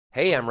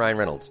Hey, I'm Ryan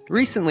Reynolds.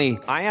 Recently,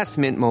 I asked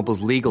Mint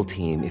Mobile's legal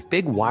team if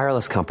big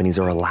wireless companies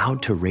are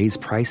allowed to raise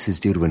prices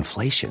due to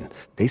inflation.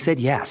 They said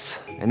yes.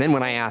 And then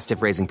when I asked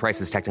if raising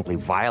prices technically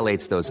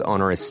violates those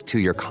onerous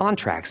two-year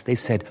contracts, they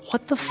said,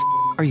 "What the f***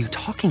 are you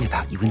talking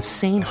about, you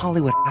insane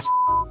Hollywood ass?"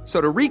 So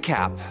to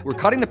recap, we're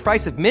cutting the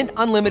price of Mint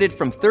Unlimited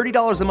from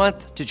 $30 a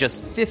month to just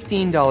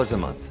 $15 a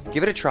month.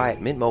 Give it a try at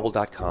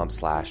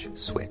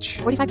mintmobile.com/switch.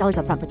 $45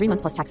 up front for 3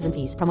 months plus taxes and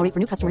fees. Promo rate for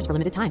new customers for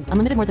limited time.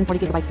 Unlimited more than 40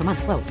 gigabytes per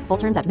month. Slows full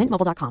terms at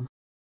mintmobile.com.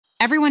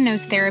 Everyone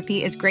knows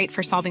therapy is great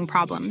for solving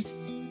problems.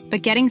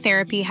 But getting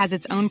therapy has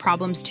its own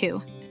problems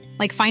too.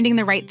 Like finding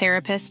the right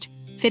therapist,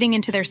 fitting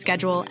into their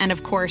schedule, and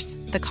of course,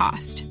 the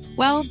cost.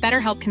 Well,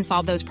 BetterHelp can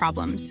solve those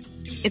problems.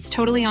 It's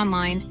totally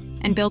online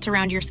and built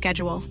around your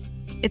schedule.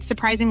 It's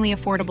surprisingly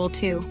affordable,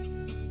 too.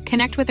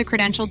 Connect with a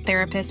credentialed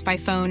therapist by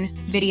phone,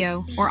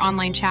 video, or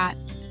online chat,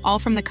 all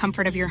from the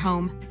comfort of your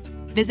home.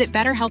 Visit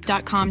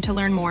BetterHelp.com to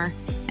learn more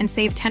and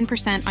save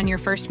 10% on your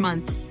first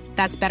month.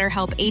 That's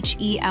BetterHelp,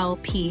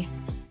 H-E-L-P.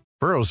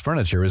 Burrow's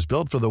furniture is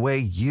built for the way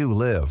you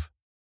live.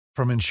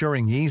 From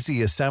ensuring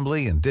easy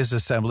assembly and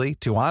disassembly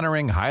to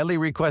honoring highly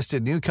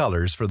requested new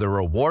colors for their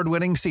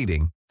award-winning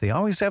seating, they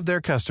always have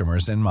their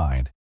customers in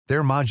mind.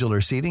 Their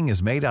modular seating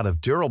is made out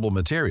of durable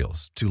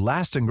materials to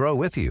last and grow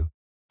with you.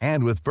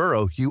 And with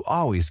Burrow, you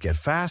always get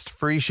fast,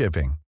 free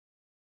shipping.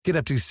 Get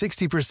up to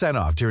 60%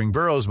 off during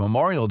Burrow's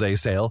Memorial Day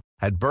sale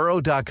at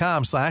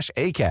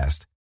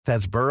burrow.com/ACAST.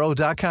 That's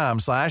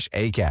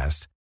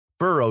burrow.com/ACAST.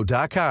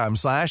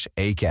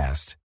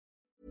 burrow.com/ACAST.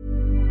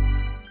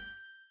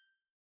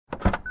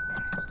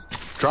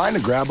 Trying to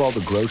grab all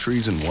the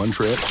groceries in one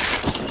trip?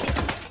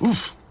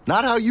 Oof,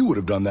 not how you would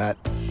have done that.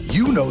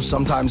 You know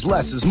sometimes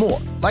less is more.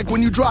 Like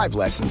when you drive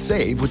less and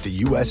save with the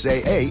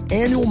USAA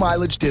annual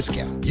mileage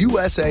discount.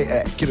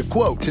 USAA. Get a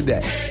quote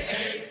today.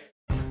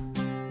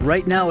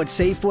 Right now at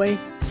Safeway,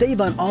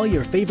 save on all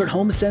your favorite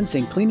home scents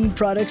and cleaning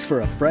products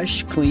for a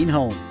fresh, clean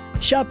home.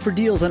 Shop for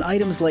deals on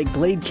items like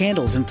Glade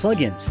candles and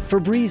plug-ins,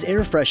 Febreze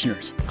air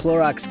fresheners,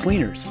 Clorox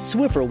cleaners,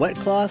 Swiffer wet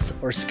cloths,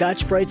 or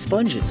Scotch-Brite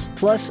sponges.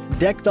 Plus,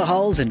 deck the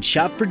halls and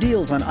shop for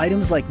deals on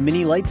items like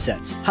mini light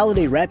sets,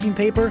 holiday wrapping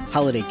paper,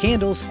 holiday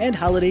candles, and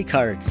holiday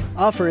cards.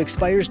 Offer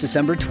expires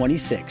December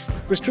 26th.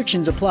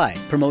 Restrictions apply.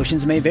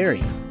 Promotions may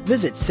vary.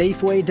 Visit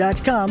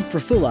Safeway.com for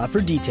full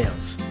offer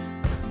details.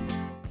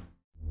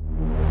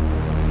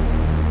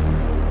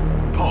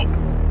 Pop,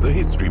 the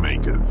History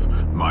Makers,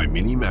 My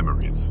Mini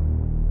Memories.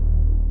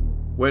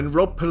 When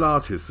Rob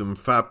Pilatus and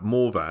Fab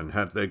Morvan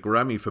had their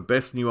Grammy for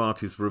Best New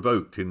Artist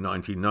revoked in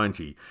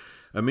 1990,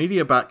 a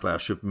media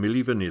backlash of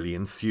Milli Vanilli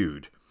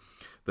ensued.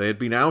 They had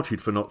been outed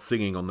for not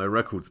singing on their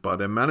records by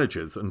their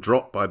managers and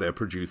dropped by their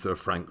producer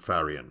Frank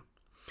Farian.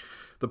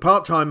 The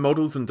part-time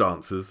models and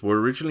dancers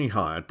were originally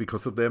hired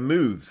because of their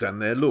moves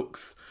and their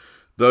looks,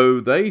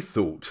 though they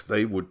thought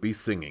they would be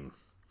singing.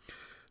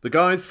 The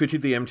guys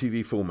fitted the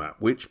MTV format,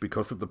 which,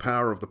 because of the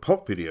power of the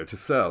pop video to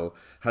sell,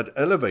 had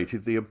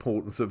elevated the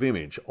importance of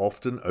image,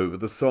 often over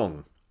the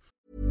song.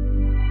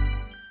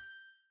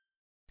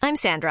 I'm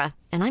Sandra,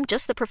 and I'm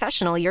just the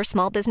professional your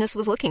small business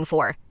was looking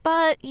for.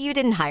 But you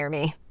didn't hire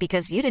me,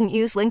 because you didn't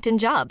use LinkedIn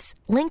Jobs.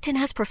 LinkedIn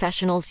has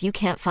professionals you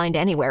can't find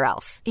anywhere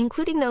else,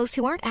 including those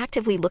who aren't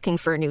actively looking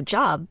for a new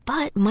job,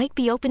 but might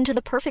be open to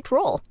the perfect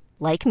role,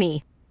 like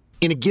me.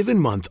 In a given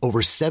month,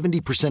 over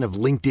 70% of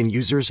LinkedIn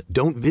users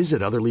don't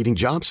visit other leading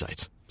job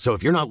sites. So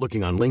if you're not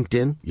looking on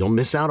LinkedIn, you'll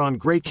miss out on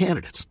great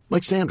candidates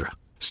like Sandra.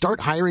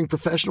 Start hiring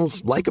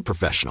professionals like a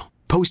professional.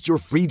 Post your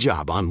free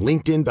job on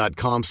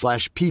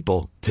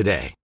linkedin.com/people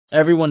today.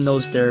 Everyone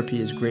knows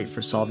therapy is great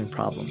for solving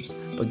problems,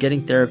 but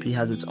getting therapy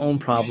has its own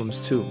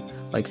problems too,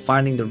 like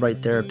finding the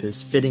right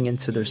therapist, fitting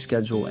into their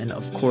schedule, and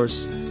of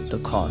course,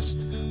 the cost.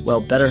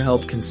 Well,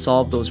 BetterHelp can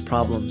solve those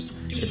problems.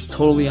 It's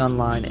totally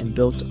online and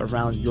built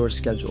around your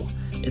schedule.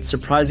 It's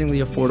surprisingly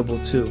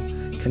affordable too.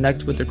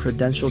 Connect with a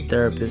credentialed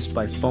therapist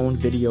by phone,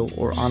 video,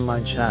 or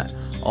online chat,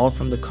 all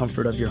from the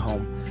comfort of your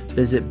home.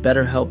 Visit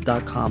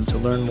BetterHelp.com to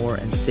learn more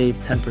and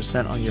save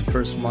 10% on your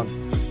first month.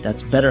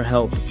 That's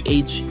BetterHelp,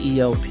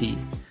 H-E-L-P.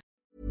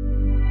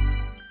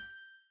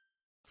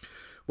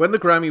 When the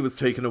Grammy was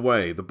taken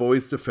away, the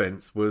boys'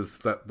 defence was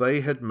that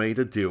they had made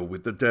a deal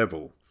with the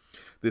devil.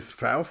 This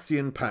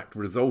Faustian pact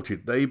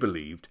resulted, they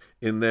believed,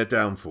 in their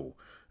downfall,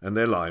 and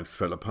their lives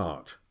fell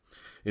apart.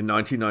 In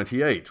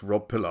 1998,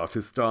 Rob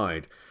Pilatus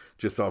died,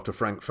 just after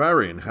Frank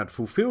Farian had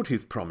fulfilled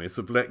his promise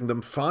of letting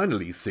them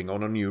finally sing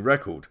on a new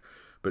record,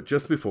 but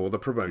just before the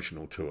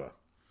promotional tour.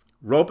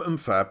 Rob and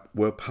Fab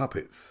were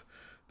puppets.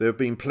 There have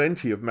been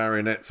plenty of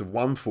marionettes of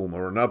one form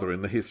or another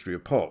in the history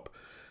of pop,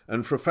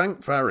 and for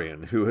Frank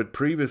Farian, who had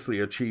previously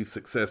achieved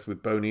success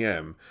with Boney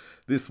M,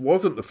 this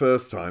wasn't the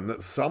first time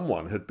that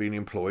someone had been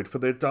employed for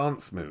their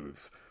dance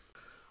moves.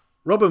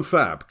 Rob and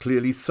Fab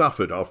clearly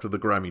suffered after the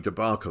Grammy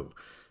debacle.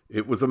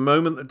 It was a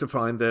moment that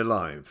defined their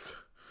lives.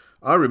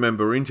 I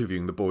remember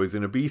interviewing the boys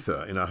in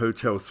Ibiza in a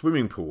hotel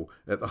swimming pool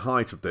at the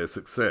height of their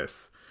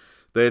success.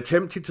 They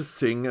attempted to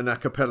sing an a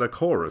cappella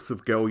chorus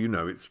of Girl You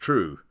Know It's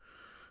True.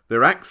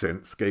 Their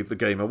accents gave the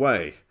game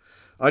away.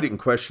 I didn't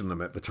question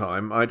them at the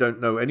time. I don't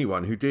know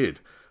anyone who did.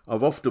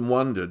 I've often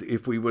wondered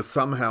if we were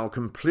somehow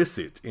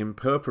complicit in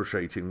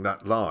perpetrating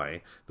that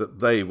lie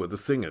that they were the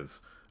singers,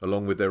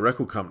 along with their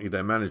record company,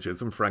 their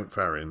managers, and Frank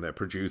Farian, their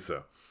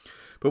producer.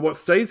 But what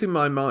stays in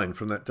my mind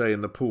from that day in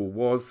the pool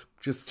was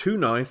just two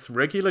nice,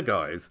 regular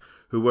guys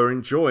who were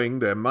enjoying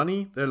their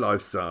money, their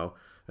lifestyle,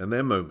 and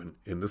their moment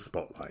in the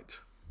spotlight.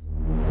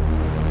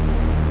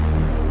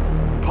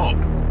 Pop,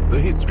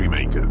 the History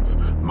Makers,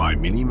 My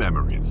Mini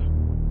Memories.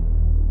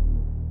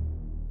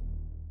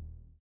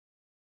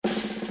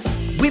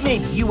 We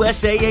made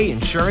USAA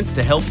Insurance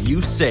to help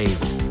you save.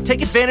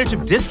 Take advantage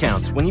of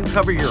discounts when you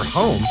cover your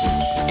home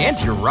and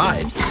your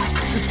ride.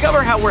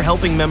 Discover how we're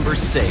helping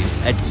members save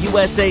at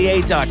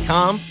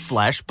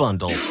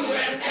USAA.com/bundle.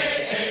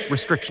 USAA.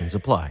 Restrictions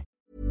apply.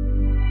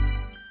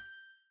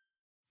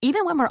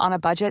 Even when we're on a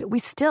budget, we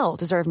still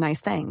deserve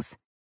nice things.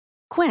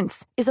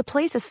 Quince is a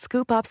place to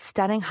scoop up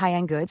stunning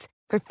high-end goods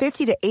for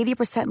 50 to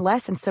 80%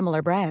 less than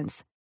similar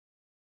brands.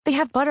 They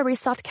have buttery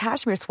soft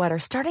cashmere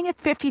sweaters starting at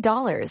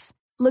 $50,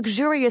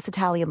 luxurious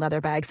Italian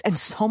leather bags, and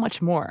so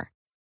much more.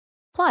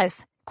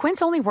 Plus,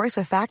 Quince only works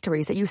with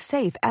factories that use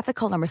safe,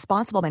 ethical, and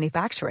responsible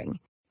manufacturing.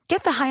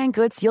 Get the high-end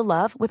goods you'll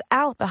love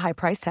without the high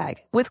price tag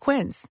with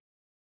Quince.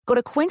 Go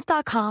to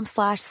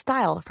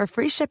quince.com/style for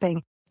free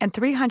shipping and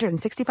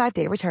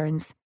 365-day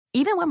returns.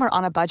 Even when we're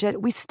on a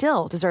budget, we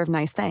still deserve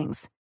nice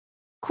things.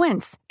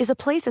 Quince is a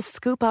place to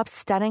scoop up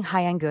stunning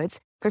high-end goods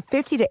for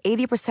 50 to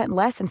 80%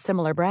 less than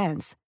similar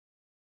brands.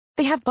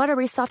 They have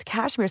buttery soft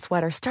cashmere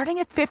sweaters starting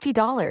at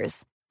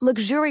 $50,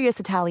 luxurious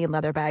Italian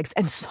leather bags,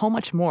 and so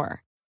much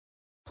more.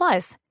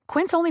 Plus,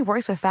 Quince only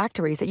works with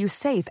factories that use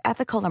safe,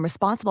 ethical, and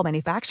responsible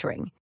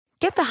manufacturing.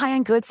 Get the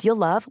high-end goods you'll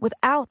love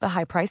without the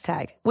high price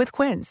tag with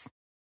Quince.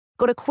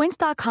 Go to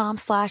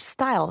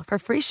quince.com/style for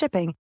free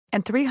shipping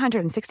and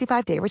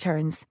 365-day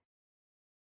returns.